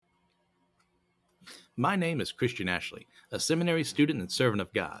My name is Christian Ashley, a seminary student and servant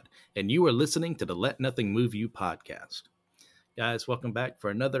of God, and you are listening to the Let Nothing Move You podcast. Guys, welcome back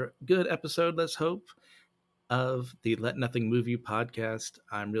for another good episode, let's hope, of the Let Nothing Move You podcast.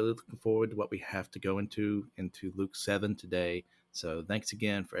 I'm really looking forward to what we have to go into Luke 7 today. So thanks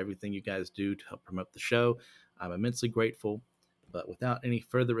again for everything you guys do to help promote the show. I'm immensely grateful. But without any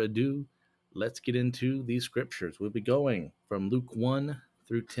further ado, let's get into these scriptures. We'll be going from Luke 1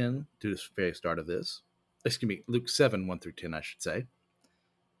 through 10 to the very start of this. Luke 7, 1 through 10, I should say.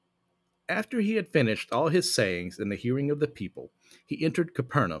 After he had finished all his sayings in the hearing of the people, he entered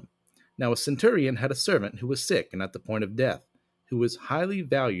Capernaum. Now a centurion had a servant who was sick and at the point of death, who was highly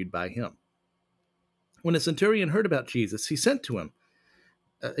valued by him. When the centurion heard about Jesus, he sent to him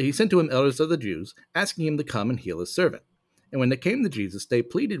elders of the Jews, asking him to come and heal his servant. And when they came to Jesus, they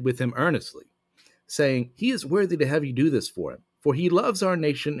pleaded with him earnestly, saying, "He is worthy to have you do this for him, for he loves our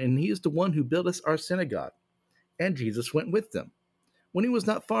nation, and he is the one who built us our synagogue." And Jesus went with them. When he was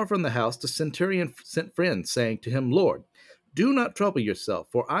not far from the house, the centurion sent friends, saying to him, "Lord, do not trouble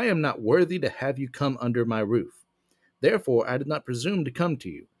yourself, for I am not worthy to have you come under my roof. Therefore I did not presume to come to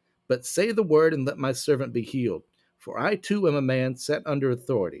you. But say the word, and let my servant be healed. For I too am a man set under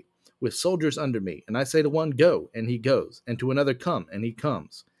authority, with soldiers under me. And I say to one, 'Go,' and he goes, and to another, 'Come,' and he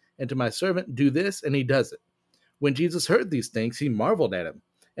comes. And to my servant, 'Do this,' and he does it." When Jesus heard these things, he marveled at him,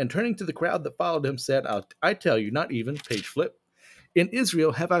 and turning to the crowd that followed him, said, I tell you, not even, page flip, in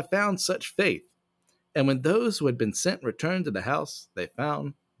Israel have I found such faith. And when those who had been sent returned to the house, they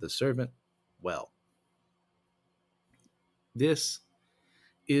found the servant well. This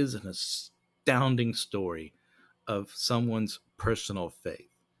is an astounding story of someone's personal faith.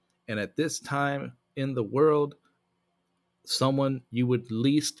 And at this time in the world, someone you would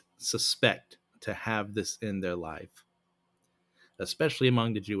least suspect to have this in their life, especially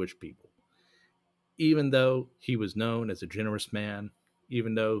among the Jewish people. Even though he was known as a generous man,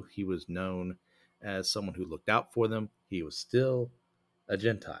 even though he was known as someone who looked out for them, he was still a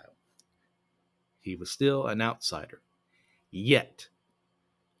Gentile. He was still an outsider. Yet,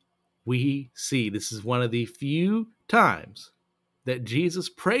 we see this is one of the few times that Jesus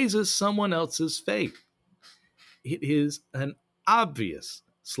praises someone else's faith. It is an obvious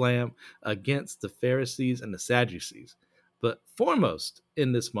slam against the Pharisees and the Sadducees. But foremost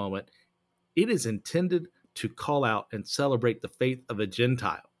in this moment, it is intended to call out and celebrate the faith of a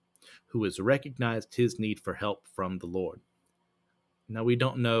Gentile who has recognized his need for help from the Lord. Now, we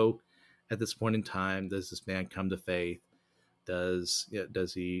don't know at this point in time, does this man come to faith? Does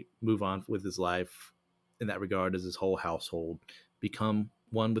he move on with his life in that regard? Does his whole household become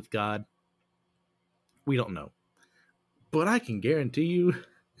one with God? We don't know. But I can guarantee you,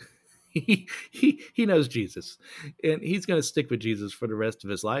 he knows Jesus, and he's going to stick with Jesus for the rest of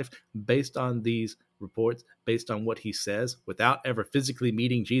his life based on these reports, based on what he says. Without ever physically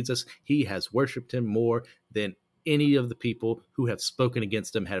meeting Jesus, he has worshipped him more than any of the people who have spoken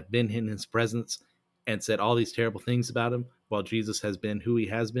against him, have been in his presence and said all these terrible things about him, while Jesus has been who he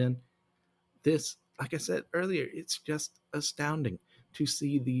has been. This, like I said earlier, it's just astounding to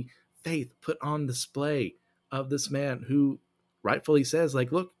see the faith put on display of this man who rightfully says,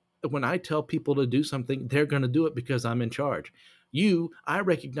 like, look, when I tell people to do something, they're going to do it because I'm in charge. I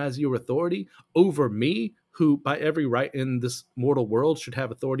recognize your authority over me, who by every right in this mortal world should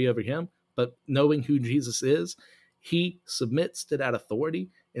have authority over him. But knowing who Jesus is, he submits to that authority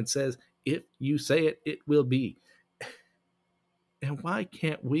and says, if you say it, it will be. And why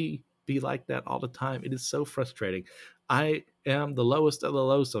can't we be like that all the time? It is so frustrating. I am the lowest of the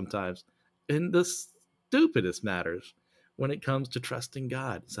low sometimes in the stupidest matters when it comes to trusting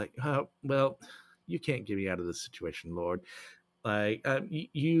God. It's like, oh, well, you can't get me out of this situation, Lord. Like,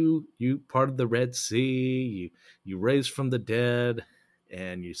 you parted the Red Sea, you raised from the dead,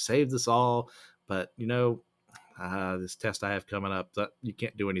 and you saved us all. But, this test I have coming up, you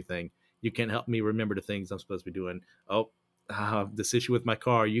can't do anything. You can't help me remember the things I'm supposed to be doing. Oh, this issue with my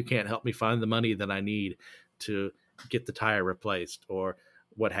car, you can't help me find the money that I need to get the tire replaced or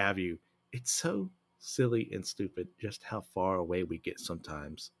what have you. It's so silly and stupid just how far away we get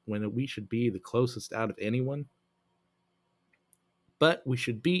sometimes when we should be the closest out of anyone. But we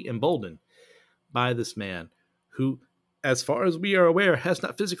should be emboldened by this man who, as far as we are aware, has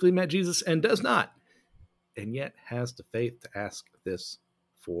not physically met Jesus and does not, and yet has the faith to ask this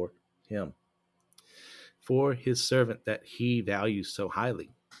for him, for his servant that he values so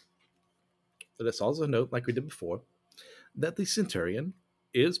highly. Let us also note, like we did before, that the centurion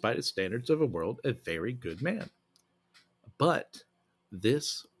is, by the standards of the world, a very good man. But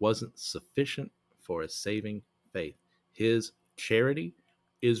this wasn't sufficient for a saving faith. His charity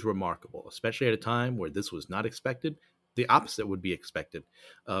is remarkable, especially at a time where this was not expected. The opposite would be expected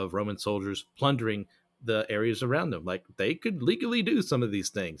of Roman soldiers plundering the areas around them. Like, they could legally do some of these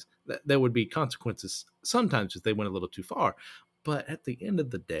things. There would be consequences sometimes if they went a little too far. But at the end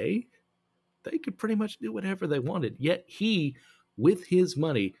of the day, they could pretty much do whatever they wanted. Yet he, with his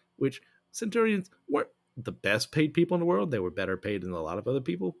money, which centurions weren't the best paid people in the world, they were better paid than a lot of other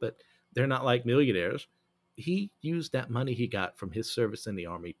people, but they're not like millionaires. He used that money he got from his service in the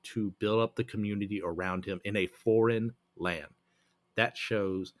army to build up the community around him in a foreign land. That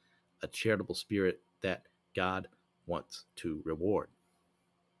shows a charitable spirit that God wants to reward.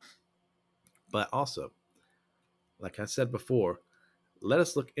 But also, like I said before, let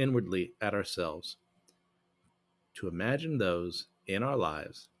us look inwardly at ourselves to imagine those in our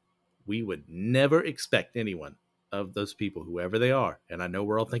lives we would never expect anyone of those people, whoever they are, and I know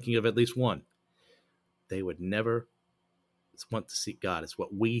we're all thinking of at least one, they would never want to seek God. It's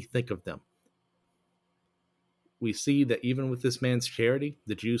what we think of them. We see that even with this man's charity,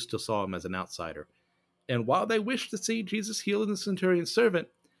 the Jews still saw him as an outsider. And while they wished to see Jesus heal the centurion's servant,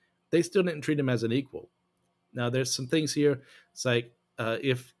 they still didn't treat him as an equal. Now, there's some things here. It's like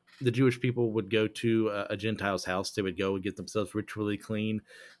if the Jewish people would go to a Gentile's house, they would go and get themselves ritually clean.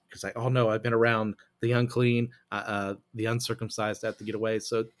 Because, like, oh no, I've been around the unclean, the uncircumcised have to get away.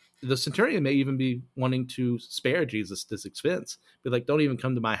 So the centurion may even be wanting to spare Jesus this expense. Be like, don't even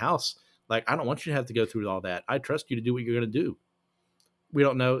come to my house. Like, I don't want you to have to go through all that. I trust you to do what you're going to do. We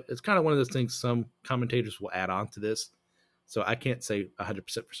don't know. It's kind of one of those things some commentators will add on to this. So I can't say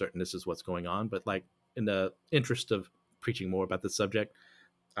 100% for certain this is what's going on, but like, in the interest of preaching more about this subject,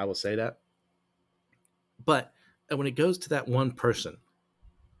 I will say that. But when it goes to that one person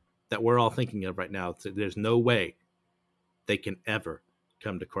that we're all thinking of right now, there's no way they can ever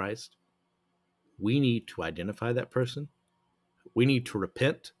come to Christ. We need to identify that person. We need to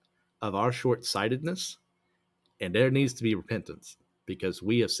repent of our short-sightedness, and there needs to be repentance because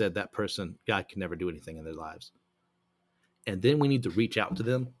we have said that person, God can never do anything in their lives. And then we need to reach out to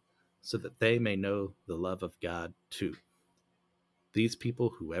them so that they may know the love of God too. These people,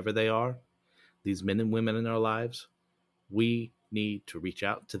 whoever they are, these men and women in our lives, we need to reach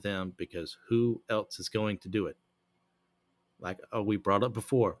out to them because who else is going to do it? Like we brought up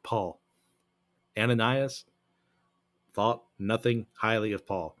before, Paul. Ananias thought nothing highly of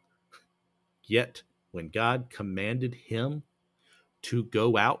Paul. Yet, when God commanded him to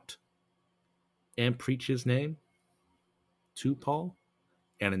go out and preach his name to Paul,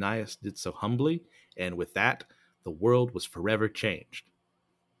 Ananias did so humbly, and with that, the world was forever changed.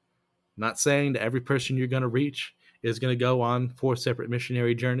 I'm not saying that every person you're going to reach is going to go on 4 separate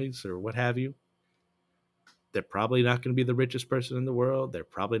missionary journeys or what have you. They're probably not going to be the richest person in the world. They're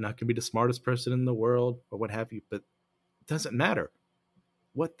probably not going to be the smartest person in the world or what have you, but it doesn't matter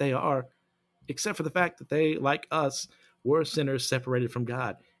what they are, except for the fact that they, like us, were sinners separated from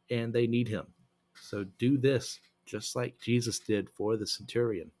God and they need him. So do this just like Jesus did for the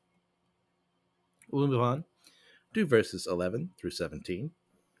centurion. We'll move on to verses 11 through 17.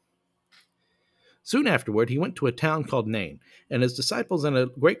 Soon afterward, he went to a town called Nain, and his disciples and a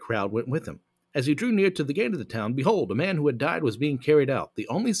great crowd went with him. As he drew near to the gate of the town, behold, a man who had died was being carried out, the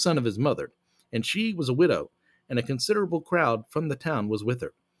only son of his mother, and she was a widow, and a considerable crowd from the town was with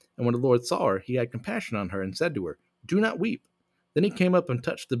her. And when the Lord saw her, he had compassion on her, and said to her, Do not weep. Then he came up and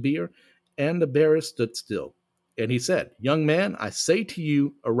touched the bier, and the bearer stood still. And he said, Young man, I say to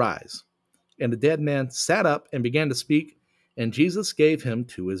you, arise. And the dead man sat up and began to speak, and Jesus gave him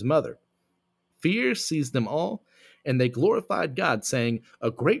to his mother. Fear seized them all, and they glorified God, saying,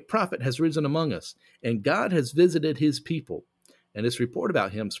 A great prophet has risen among us, and God has visited his people. And this report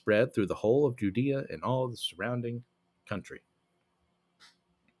about him spread through the whole of Judea and all the surrounding country.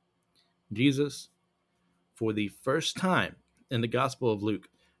 Jesus, for the first time in the Gospel of Luke,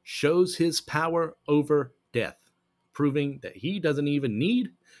 shows his power over death, proving that he doesn't even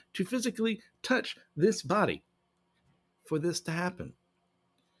need to physically touch this body for this to happen.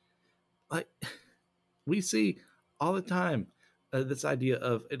 Like, we see all the time this idea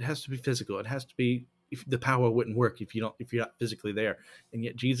of it has to be physical. It has to be, if the power wouldn't work if you're not physically there. And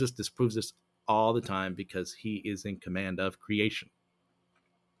yet Jesus disproves this all the time because he is in command of creation.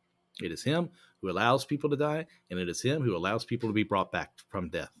 It is him who allows people to die, and it is him who allows people to be brought back from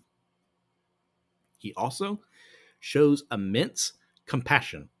death. He also shows immense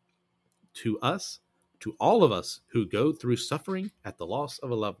compassion to us, to all of us who go through suffering at the loss of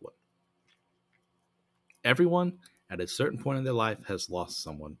a loved one. Everyone at a certain point in their life has lost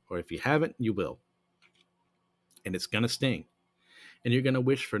someone, or if you haven't, you will. And it's going to sting. And you're going to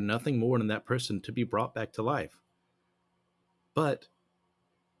wish for nothing more than that person to be brought back to life. But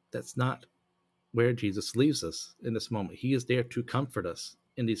That's not where Jesus leaves us in this moment. He is there to comfort us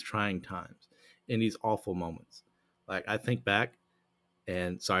in these trying times, in these awful moments. Like, I think back,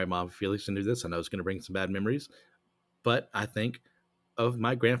 and sorry, Mom, if you're listening to this, I know it's going to bring some bad memories, but I think of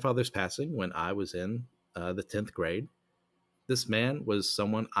my grandfather's passing when I was in the 10th grade. This man was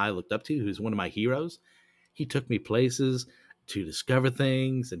someone I looked up to, who's one of my heroes. He took me places to discover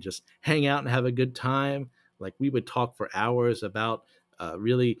things and just hang out and have a good time. Like, we would talk for hours about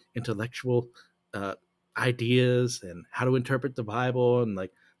really intellectual uh, ideas and how to interpret the Bible and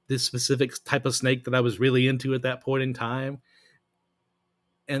like this specific type of snake that I was really into at that point in time.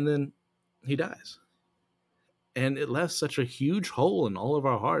 And then he dies. And it left such a huge hole in all of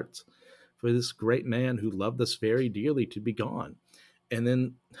our hearts for this great man who loved us very dearly to be gone. And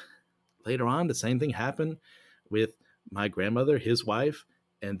then later on, the same thing happened with my grandmother, his wife,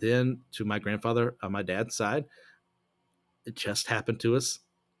 and then to my grandfather on my dad's side. It just happened to us,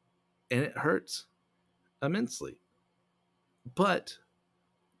 and it hurts immensely. But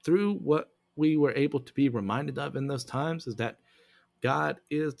through what we were able to be reminded of in those times is that God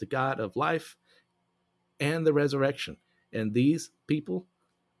is the God of life and the resurrection. And these people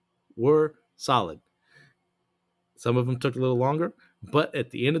were solid. Some of them took a little longer, but at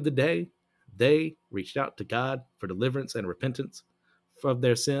the end of the day, they reached out to God for deliverance and repentance of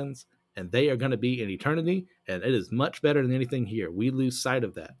their sins, and they are going to be in eternity, and it is much better than anything here. We lose sight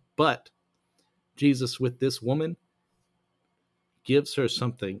of that. But Jesus, with this woman, gives her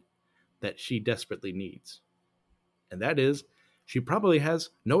something that she desperately needs. And that is, she probably has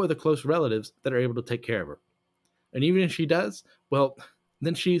no other close relatives that are able to take care of her. And even if she does, well,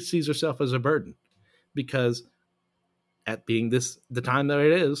 then she sees herself as a burden because at being this the time that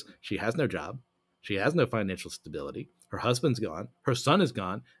it is, she has no job. She has no financial stability. Her husband's gone. Her son is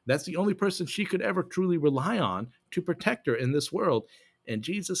gone. That's the only person she could ever truly rely on to protect her in this world. And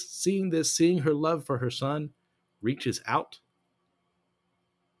Jesus, seeing this, seeing her love for her son, reaches out,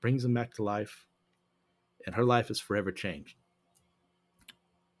 brings him back to life, and her life is forever changed.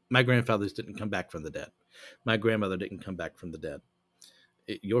 My grandfathers didn't come back from the dead. My grandmother didn't come back from the dead.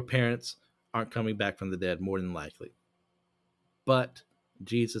 Your parents aren't coming back from the dead, more than likely. But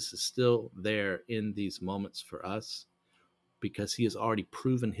Jesus is still there in these moments for us because he has already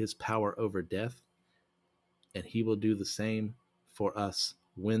proven his power over death, and he will do the same for us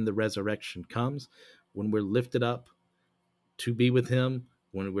when the resurrection comes, when we're lifted up to be with him,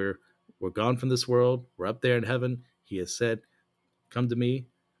 when we're gone from this world, we're up there in heaven. He has said, "Come to me,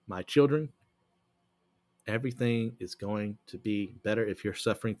 my children." Everything is going to be better. If you're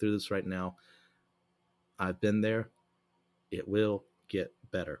suffering through this right now, I've been there. It will get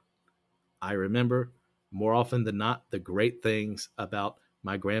better. I remember more often than not the great things about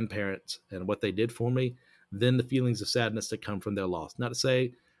my grandparents and what they did for me than the feelings of sadness that come from their loss. Not to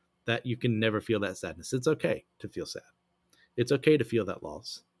say that you can never feel that sadness. It's okay to feel sad. It's okay to feel that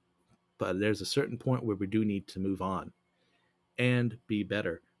loss. But there's a certain point where we do need to move on and be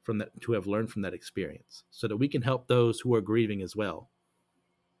better from that, to have learned from that experience so that we can help those who are grieving as well.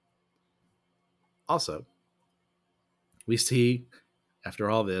 Also, we see after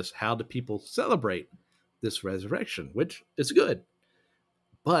all this, how do people celebrate this resurrection, which is good,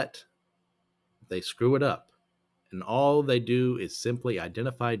 but they screw it up. And all they do is simply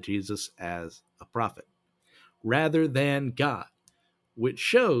identify Jesus as a prophet rather than God, which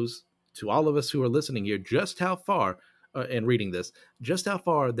shows to all of us who are listening here just how far, and reading this, just how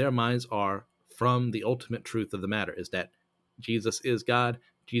far their minds are from the ultimate truth of the matter is that Jesus is God,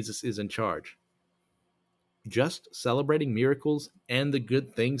 Jesus is in charge. Just celebrating miracles and the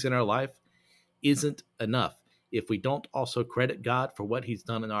good things in our life isn't enough if we don't also credit God for what he's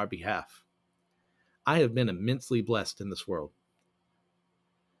done in our behalf. I have been immensely blessed in this world.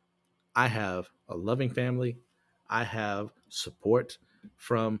 I have a loving family. I have support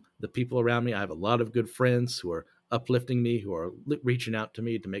from the people around me. I have a lot of good friends who are uplifting me, who are reaching out to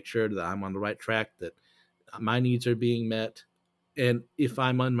me to make sure that I'm on the right track, that my needs are being met. And if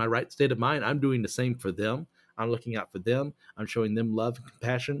I'm in my right state of mind, I'm doing the same for them. I'm looking out for them. I'm showing them love and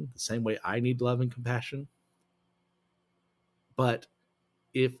compassion the same way I need love and compassion. But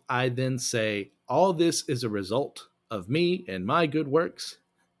if I then say, all this is a result of me and my good works,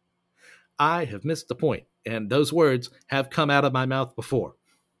 I have missed the point. And those words have come out of my mouth before.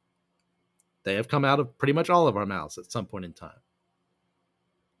 They have come out of pretty much all of our mouths at some point in time.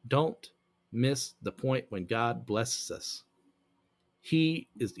 Don't miss the point when God blesses us. He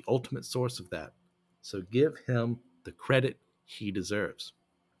is the ultimate source of that. So give him the credit he deserves.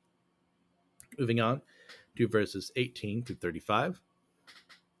 Moving on to verses 18 through 35.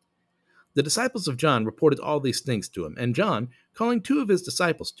 The disciples of John reported all these things to him, and John, calling two of his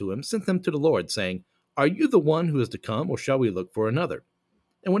disciples to him, sent them to the Lord, saying, Are you the one who is to come, or shall we look for another?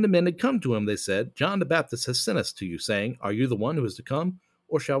 And when the men had come to him, they said, John the Baptist has sent us to you, saying, Are you the one who is to come,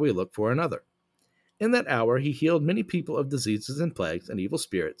 or shall we look for another? In that hour he healed many people of diseases and plagues and evil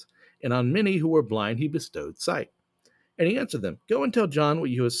spirits, and on many who were blind he bestowed sight. And he answered them, Go and tell John what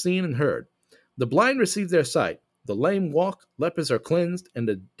you have seen and heard. The blind receive their sight, the lame walk, lepers are cleansed, and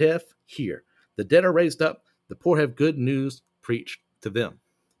the deaf hear. The dead are raised up, the poor have good news preached to them.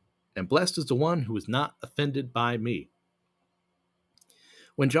 And blessed is the one who is not offended by me.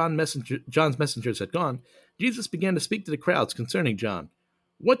 When John's messengers had gone, Jesus began to speak to the crowds concerning John.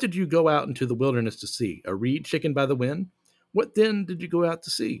 What did you go out into the wilderness to see? A reed shaken by the wind? What then did you go out to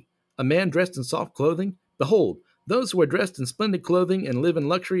see? A man dressed in soft clothing? Behold, those who are dressed in splendid clothing and live in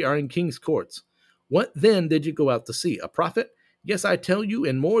luxury are in king's courts. What then did you go out to see? A prophet? Yes, I tell you,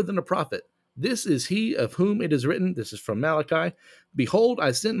 and more than a prophet. This is he of whom it is written, this is from Malachi, Behold,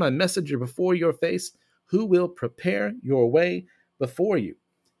 I send my messenger before your face, who will prepare your way before you.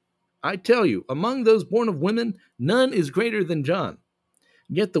 I tell you, among those born of women, none is greater than John.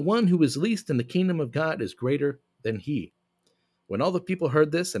 Yet the one who is least in the kingdom of God is greater than he. When all the people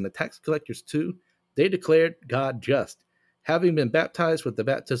heard this, and the tax collectors too, they declared God just, having been baptized with the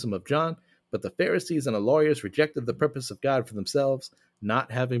baptism of John, but the Pharisees and the lawyers rejected the purpose of God for themselves,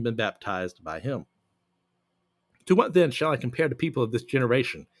 not having been baptized by him. To what then shall I compare the people of this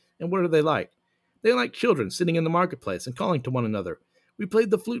generation? And what are they like? They are like children sitting in the marketplace and calling to one another. We played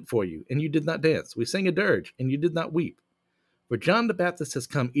the flute for you, and you did not dance. We sang a dirge, and you did not weep. For John the Baptist has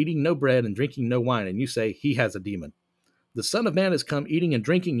come eating no bread and drinking no wine, and you say, He has a demon. The Son of Man has come eating and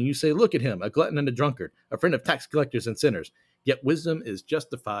drinking, and you say, Look at him, a glutton and a drunkard, a friend of tax collectors and sinners. Yet wisdom is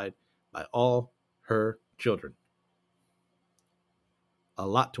justified by all her children. A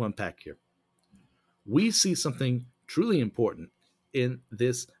lot to unpack here. We see something truly important in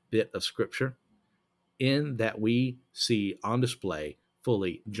this bit of scripture, in that we see on display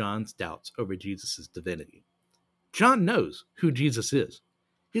fully John's doubts over Jesus' divinity. John knows who Jesus is.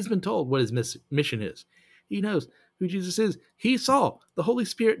 He's been told what his mission is. He knows who Jesus is. He saw the Holy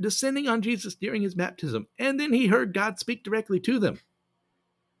Spirit descending on Jesus during his baptism, and then he heard God speak directly to them.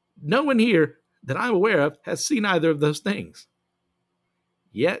 No one here that I'm aware of has seen either of those things.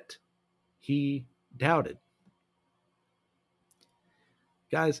 Yet, he doubted.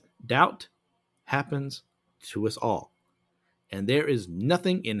 Guys, doubt happens to us all. And there is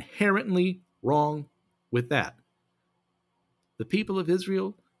nothing inherently wrong with that. The people of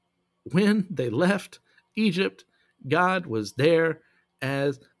Israel, when they left Egypt, God was there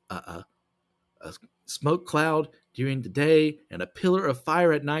as a smoke cloud during the day and a pillar of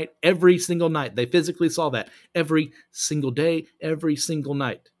fire at night every single night. They physically saw that every single day, every single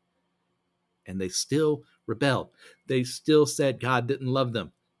night. And they still rebelled. They still said God didn't love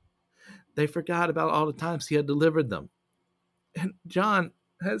them. They forgot about all the times he had delivered them. And John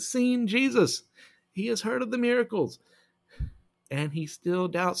has seen Jesus. He has heard of the miracles. And he still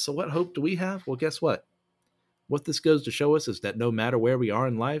doubts. So what hope do we have? Well, guess what? What this goes to show us is that no matter where we are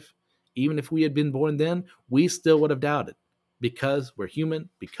in life, even if we had been born then, we still would have doubted, because we're human,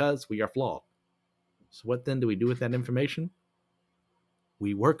 because we are flawed. So what then do we do with that information?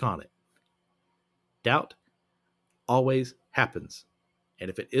 We work on it. Doubt always happens. And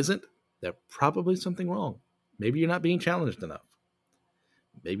if it isn't, there's probably something wrong. Maybe you're not being challenged enough.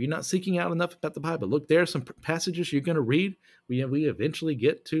 Maybe you're not seeking out enough about the Bible. Look, there are some passages you're going to read. We eventually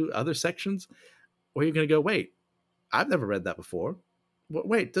get to other sections where you're going to go, wait, I've never read that before. Well,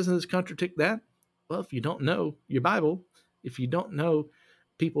 wait, doesn't this contradict that? Well, if you don't know your Bible, if you don't know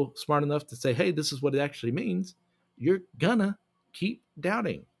people smart enough to say, hey, this is what it actually means, you're gonna keep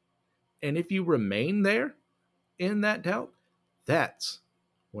doubting. And if you remain there in that doubt, that's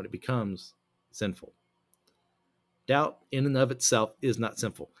when it becomes sinful. Doubt in and of itself is not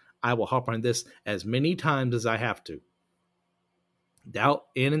sinful. I will harp on this as many times as I have to. Doubt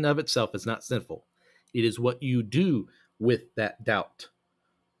in and of itself is not sinful. It is what you do with that doubt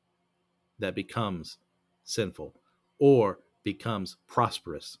that becomes sinful or becomes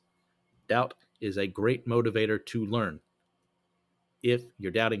prosperous. Doubt is a great motivator to learn if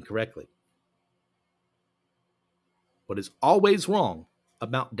you're doubting correctly. What is always wrong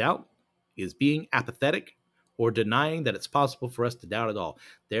about doubt is being apathetic or denying that it's possible for us to doubt at all.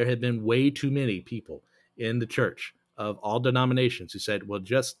 There have been way too many people in the church of all denominations who said, well,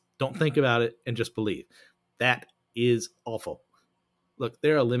 just don't think about it and just believe. That is awful. Look,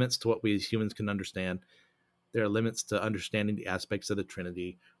 there are limits to what we as humans can understand. There are limits to understanding the aspects of the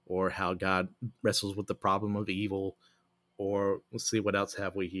Trinity or how God wrestles with the problem of evil, or let's see, what else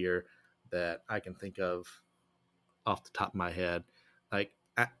have we here? that I can think of off the top of my head. Like,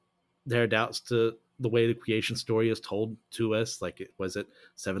 there are doubts to the way the creation story is told to us. Like, was it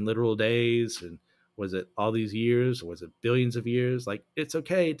 7 literal days? And was it all these years? Or was it billions of years? Like, it's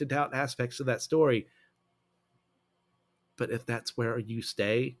okay to doubt aspects of that story. But if that's where you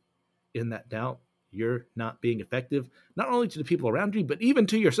stay in that doubt, you're not being effective, not only to the people around you, but even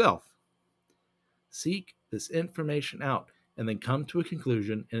to yourself. Seek this information out and then come to a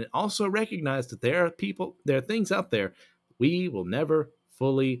conclusion, and also recognize that there are things out there we will never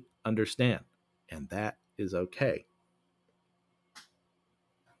fully understand, and that is okay.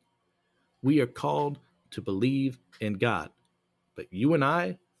 We are called to believe in God, but you and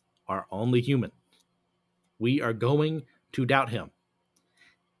I are only human. We are going to doubt him.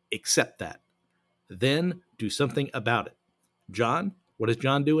 Accept that. Then do something about it. John, what does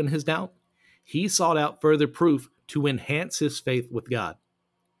John do in his doubt? He sought out further proof to enhance his faith with God.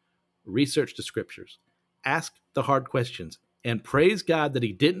 Research the scriptures, ask the hard questions, and praise God that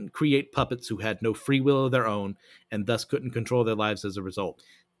he didn't create puppets who had no free will of their own and thus couldn't control their lives as a result.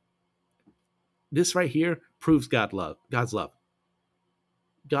 This right here proves God's love.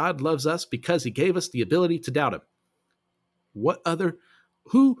 God loves us because he gave us the ability to doubt him.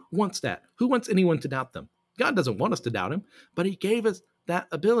 Who wants that? Who wants anyone to doubt them? God doesn't want us to doubt him, but he gave us that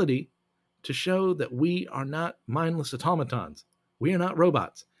ability to show that we are not mindless automatons. We are not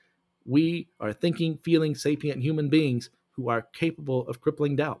robots. We are thinking, feeling, sapient human beings who are capable of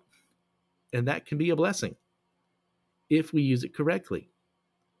crippling doubt. And that can be a blessing if we use it correctly.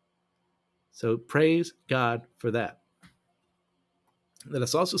 So praise God for that. Let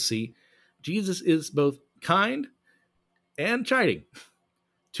us also see Jesus is both kind and chiding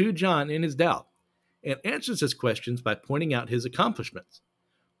to John in his doubt, and answers his questions by pointing out his accomplishments,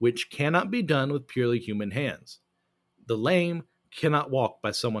 which cannot be done with purely human hands. The lame cannot walk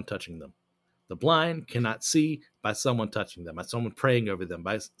by someone touching them. The blind cannot see by someone touching them, by someone praying over them,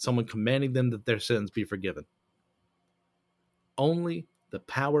 by someone commanding them that their sins be forgiven. Only the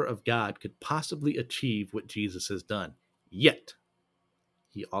power of God could possibly achieve what Jesus has done. Yet,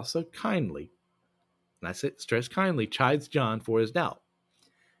 he also kindly, and I say stress kindly, chides John for his doubt.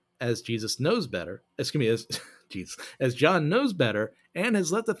 As John knows better, and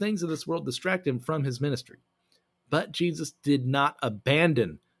has let the things of this world distract him from his ministry. But Jesus did not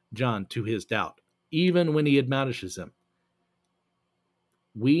abandon John to his doubt, even when he admonishes him.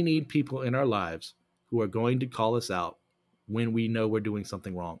 We need people in our lives who are going to call us out when we know we're doing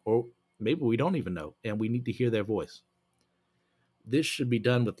something wrong, or maybe we don't even know, and we need to hear their voice. This should be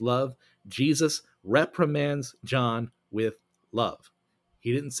done with love. Jesus reprimands John with love.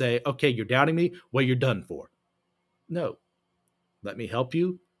 He didn't say, okay, you're doubting me, well, you're done for. No, let me help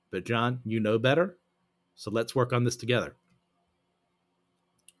you, but John, you know better, so let's work on this together.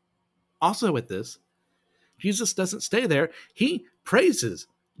 Also with this, Jesus doesn't stay there. He praises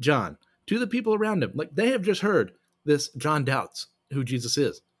John to the people around him. Like, they have just heard this John doubts who Jesus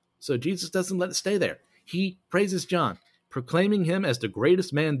is. So Jesus doesn't let it stay there. He praises John, proclaiming him as the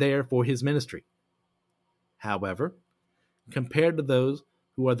greatest man there for his ministry. However, compared to those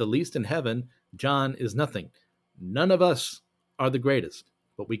who are the least in heaven, John is nothing. None of us are the greatest,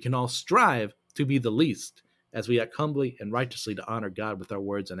 but we can all strive to be the least as we act humbly and righteously to honor God with our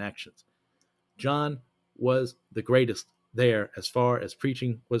words and actions. John was the greatest there as far as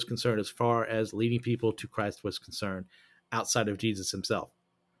preaching was concerned, as far as leading people to Christ was concerned, outside of Jesus himself.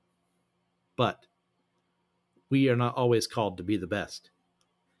 But we are not always called to be the best.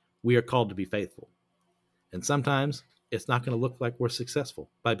 We are called to be faithful. And sometimes it's not going to look like we're successful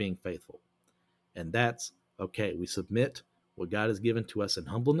by being faithful. And that's okay. We submit what God has given to us in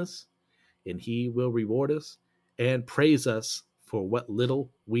humbleness, and he will reward us and praise us for what little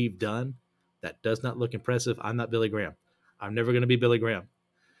we've done that does not look impressive. I'm not Billy Graham. I'm never going to be Billy Graham.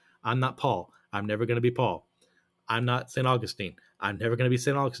 I'm not Paul. I'm never going to be Paul. I'm not St. Augustine. I'm never going to be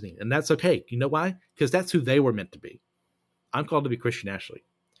St. Augustine. And that's okay. You know why? Because that's who they were meant to be. I'm called to be Christian Ashley.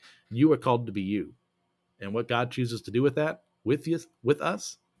 You are called to be you. And what God chooses to do with that, with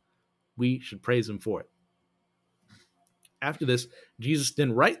us, we should praise him for it. After this, Jesus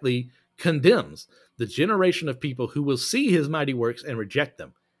then rightly condemns the generation of people who will see his mighty works and reject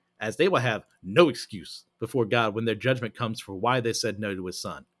them, as they will have no excuse before God when their judgment comes for why they said no to his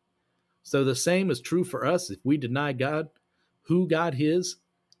son. So the same is true for us if we deny God, who God is,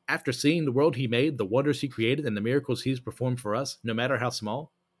 after seeing the world he made, the wonders he created, and the miracles he's performed for us, no matter how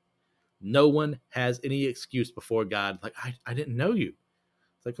small. No one has any excuse before God. Like, I didn't know you.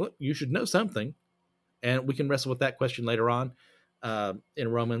 It's like, look, you should know something. And we can wrestle with that question later on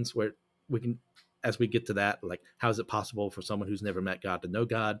in Romans, where we can, as we get to that, like, how is it possible for someone who's never met God to know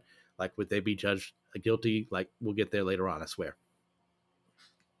God? Like, would they be judged guilty? Like, we'll get there later on, I swear.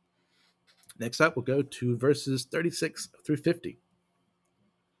 Next up, we'll go to verses 36 through 50.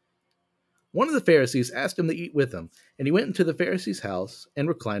 One of the Pharisees asked him to eat with him, and he went into the Pharisee's house and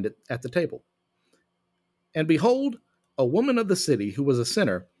reclined at the table. And behold, a woman of the city who was a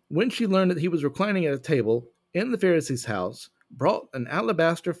sinner, when she learned that he was reclining at a table in the Pharisee's house, brought an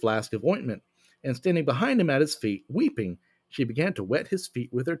alabaster flask of ointment, and standing behind him at his feet, weeping, she began to wet his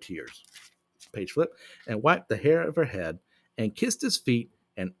feet with her tears. Page flip. And wiped the hair of her head, and kissed his feet,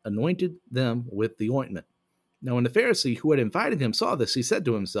 and anointed them with the ointment. Now when the Pharisee who had invited him saw this, he said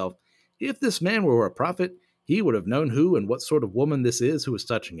to himself, if this man were a prophet, he would have known who and what sort of woman this is who is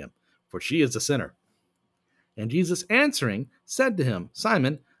touching him, for she is a sinner. And Jesus answering said to him,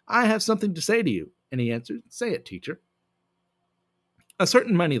 Simon, I have something to say to you. And he answered, say it, teacher. A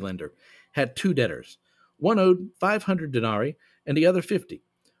certain moneylender had two debtors. One owed 500 denarii and the other 50.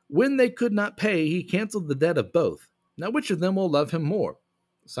 When they could not pay, he canceled the debt of both. Now which of them will love him more?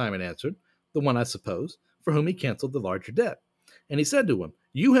 Simon answered, the one, I suppose, for whom he canceled the larger debt. And he said to him,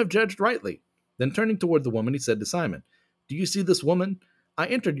 you have judged rightly. Then turning toward the woman, he said to Simon, do you see this woman? I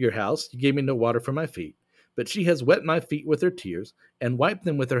entered your house, you gave me no water for my feet, but she has wet my feet with her tears and wiped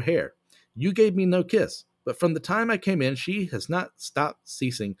them with her hair. You gave me no kiss, but from the time I came in, she has not stopped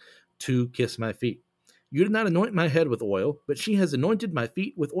ceasing to kiss my feet. You did not anoint my head with oil, but she has anointed my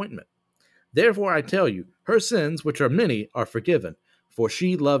feet with ointment. Therefore I tell you, her sins, which are many, are forgiven, for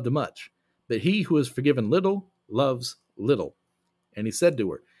she loved much. But he who is forgiven little loves little. And he said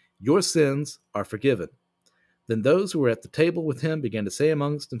to her, your sins are forgiven. Then those who were at the table with him began to say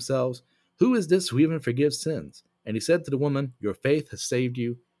amongst themselves, who is this who even forgives sins? And he said to the woman, your faith has saved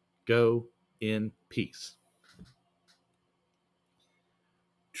you. Go in peace.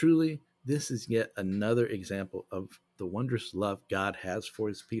 Truly, this is yet another example of the wondrous love God has for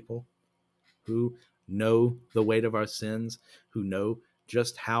his people who know the weight of our sins, who know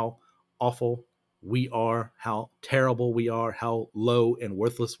just how awful we are, how terrible we are, how low and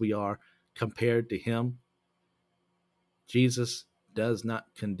worthless we are compared to him. Jesus does not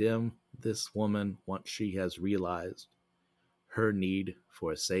condemn this woman once she has realized her need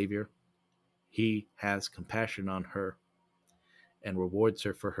for a Savior. He has compassion on her and rewards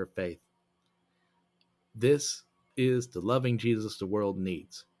her for her faith. This is the loving Jesus the world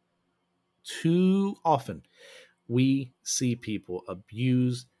needs. Too often, we see people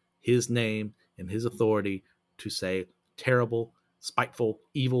abuse his name and his authority to say terrible, spiteful,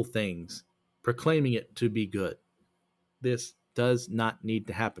 evil things, proclaiming it to be good. This does not need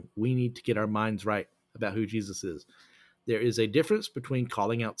to happen. We need to get our minds right about who Jesus is. There is a difference between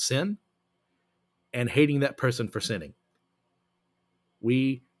calling out sin and hating that person for sinning.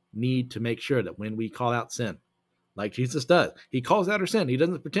 We need to make sure that when we call out sin, like Jesus does, he calls out her sin. He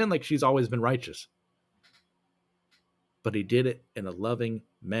doesn't pretend like she's always been righteous, but he did it in a loving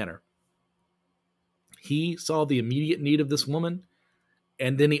manner. He saw the immediate need of this woman,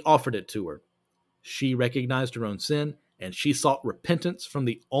 and then he offered it to her. She recognized her own sin, and she sought repentance from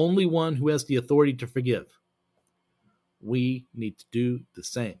the only one who has the authority to forgive. We need to do the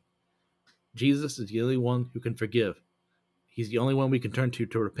same. Jesus is the only one who can forgive. He's the only one we can turn to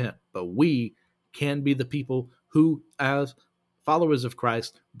repent. But we can be the people who, as followers of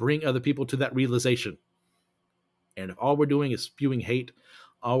Christ, bring other people to that realization. And if all we're doing is spewing hate,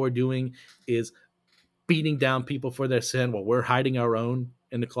 all we're doing is beating down people for their sin while we're hiding our own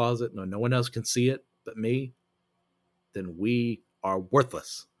in the closet, no one else can see it but me, then we are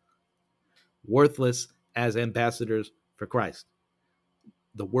worthless. Worthless as ambassadors for Christ.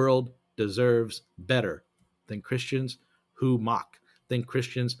 The world deserves better than Christians who mock, than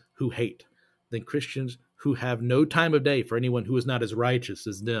Christians who hate, than Christians who have no time of day for anyone who is not as righteous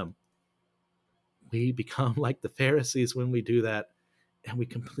as them. We become like the Pharisees when we do that, and we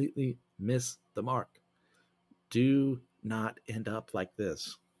completely miss the mark. Do not end up like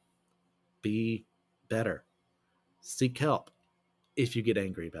this. Be better. Seek help if you get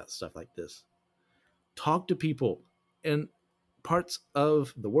angry about stuff like this. Talk to people in parts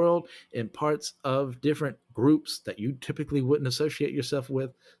of the world, in parts of different groups that you typically wouldn't associate yourself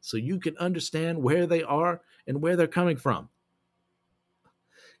with, so you can understand where they are and where they're coming from.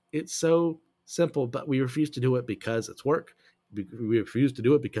 It's so simple, but we refuse to do it because it's work. We refuse to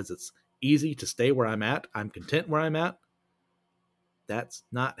do it because it's easy to stay where I'm at. I'm content where I'm at. That's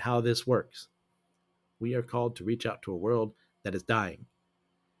not how this works. We are called to reach out to a world that is dying.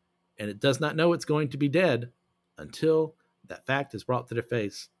 And it does not know it's going to be dead until that fact is brought to their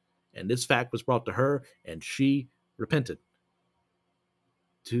face. And this fact was brought to her, and she repented.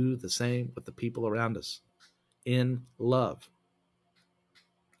 Do the same with the people around us in love.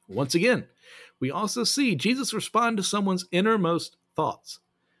 Once again, we also see Jesus respond to someone's innermost thoughts,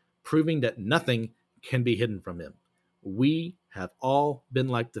 proving that nothing can be hidden from him. We have all been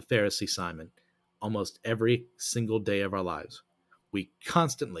like the Pharisee Simon almost every single day of our lives. We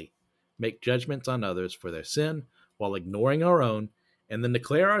constantly make judgments on others for their sin while ignoring our own, and then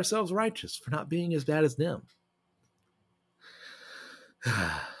declare ourselves righteous for not being as bad as them.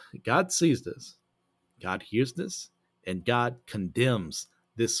 God sees this, God hears this, and God condemns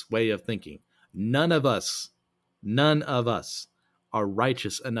this way of thinking. None of us are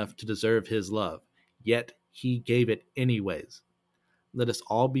righteous enough to deserve his love, yet he gave it anyways. Let us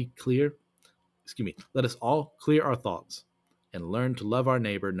all clear our thoughts and learn to love our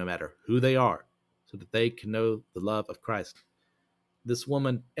neighbor no matter who they are, so that they can know the love of Christ. This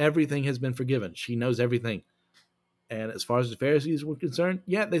woman, everything has been forgiven. She knows everything. And as far as the Pharisees were concerned,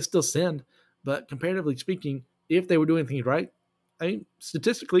 yeah, they still sinned. But comparatively speaking, if they were doing things right, I mean,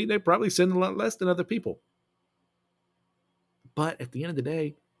 statistically, they probably sinned a lot less than other people. But at the end of the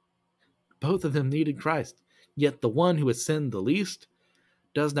day, both of them needed Christ. Yet the one who has sinned the least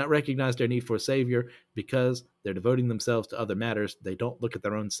does not recognize their need for a Savior because they're devoting themselves to other matters. They don't look at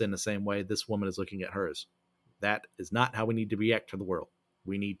their own sin the same way this woman is looking at hers. That is not how we need to react to the world.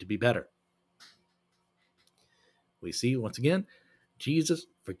 We need to be better. We see, once again, Jesus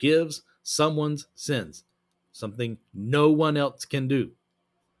forgives someone's sins, something no one else can do.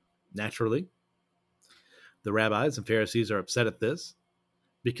 Naturally, the rabbis and Pharisees are upset at this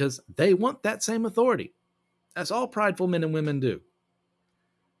because they want that same authority, as all prideful men and women do.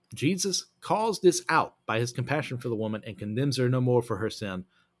 Jesus calls this out by his compassion for the woman and condemns her no more for her sin,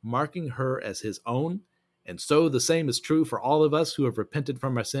 marking her as his own. And so the same is true for all of us who have repented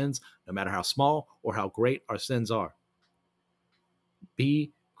from our sins, no matter how small or how great our sins are.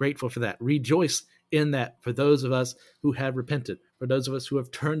 Be grateful for that. Rejoice in that for those of us who have repented, for those of us who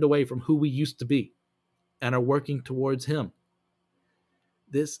have turned away from who we used to be and are working towards him.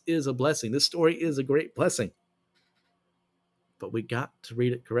 This is a blessing. This story is a great blessing. But we got to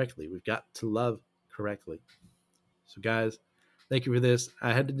read it correctly. We've got to love correctly. So guys, thank you for this.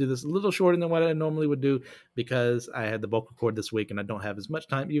 I had to do this a little shorter than what I normally would do because I had the bulk record this week and I don't have as much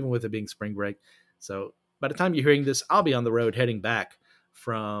time, even with it being spring break. So by the time you're hearing this, I'll be on the road heading back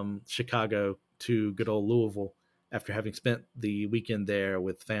from Chicago to good old Louisville after having spent the weekend there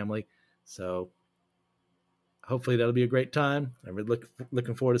with family. So hopefully that'll be a great time. I'm really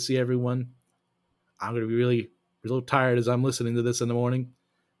looking forward to see everyone. I'm going to be really a little tired as I'm listening to this in the morning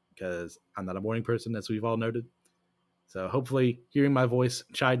because I'm not a morning person, as we've all noted. So hopefully hearing my voice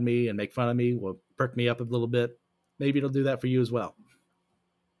chide me and make fun of me will perk me up a little bit. Maybe it'll do that for you as well.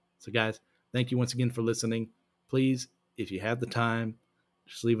 So guys, thank you once again for listening. Please, if you have the time,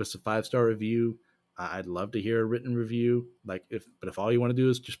 just leave us a 5-star review. I'd love to hear a written review. But if all you want to do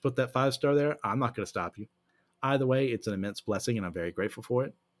is just put that 5-star there, I'm not going to stop you. Either way, it's an immense blessing and I'm very grateful for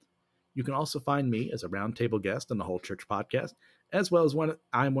it. You can also find me as a roundtable guest on the Whole Church podcast, as well as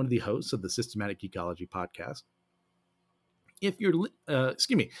I'm one of the hosts of the Systematic Geekology podcast. If you're,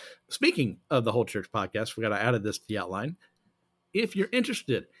 speaking of the Whole Church podcast, forgot I added this to the outline. If you're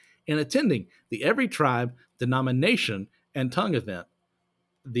interested in attending the Every Tribe, Denomination, and Tongue event,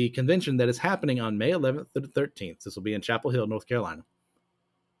 the convention that is happening on May 11th to the 13th, this will be in Chapel Hill, North Carolina.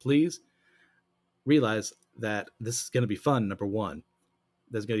 Please realize that this is going to be fun, number one.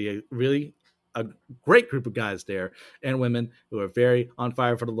 There's going to be a great group of guys there and women who are very on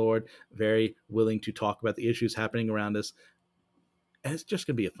fire for the Lord, very willing to talk about the issues happening around us. And it's just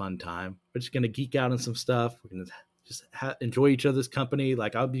going to be a fun time. We're just going to geek out on some stuff. We're going to just enjoy each other's company.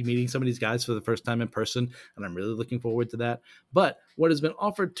 Like, I'll be meeting some of these guys for the first time in person, and I'm really looking forward to that. But what has been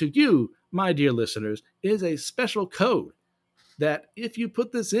offered to you, my dear listeners, is a special code that if you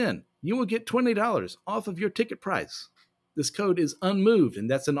put this in, you will get $20 off of your ticket price. This code is unmoved, and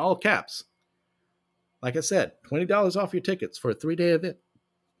that's in all caps. Like I said, $20 off your tickets for a 3-day event.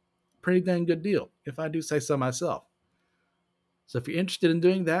 Pretty dang good deal, if I do say so myself. So if you're interested in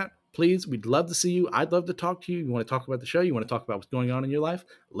doing that, please, we'd love to see you. I'd love to talk to you. You want to talk about the show? You want to talk about what's going on in your life?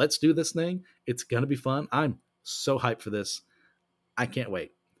 Let's do this thing. It's going to be fun. I'm so hyped for this. I can't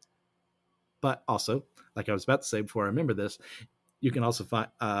wait. But also, like I was about to say before I remember this, you can also find,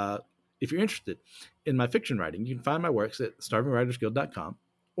 if you're interested in my fiction writing, you can find my works at starvingwritersguild.com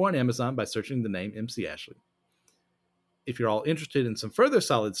or on Amazon by searching the name MC Ashley. If you're all interested in some further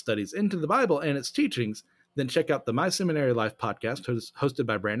solid studies into the Bible and its teachings, then check out the My Seminary Life podcast hosted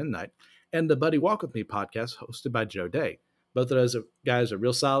by Brandon Knight and the Buddy Walk With Me podcast hosted by Joe Day. Both of those guys are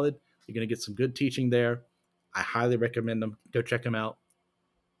real solid. You're going to get some good teaching there. I highly recommend them. Go check them out.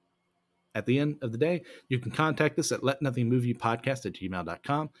 At the end of the day, you can contact us at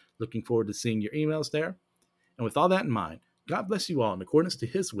letnothingmoveyoupodcast@gmail.com. Looking forward to seeing your emails there. And with all that in mind, God bless you all in accordance to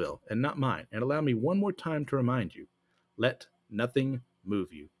his will and not mine. And allow me one more time to remind you, let nothing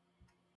move you.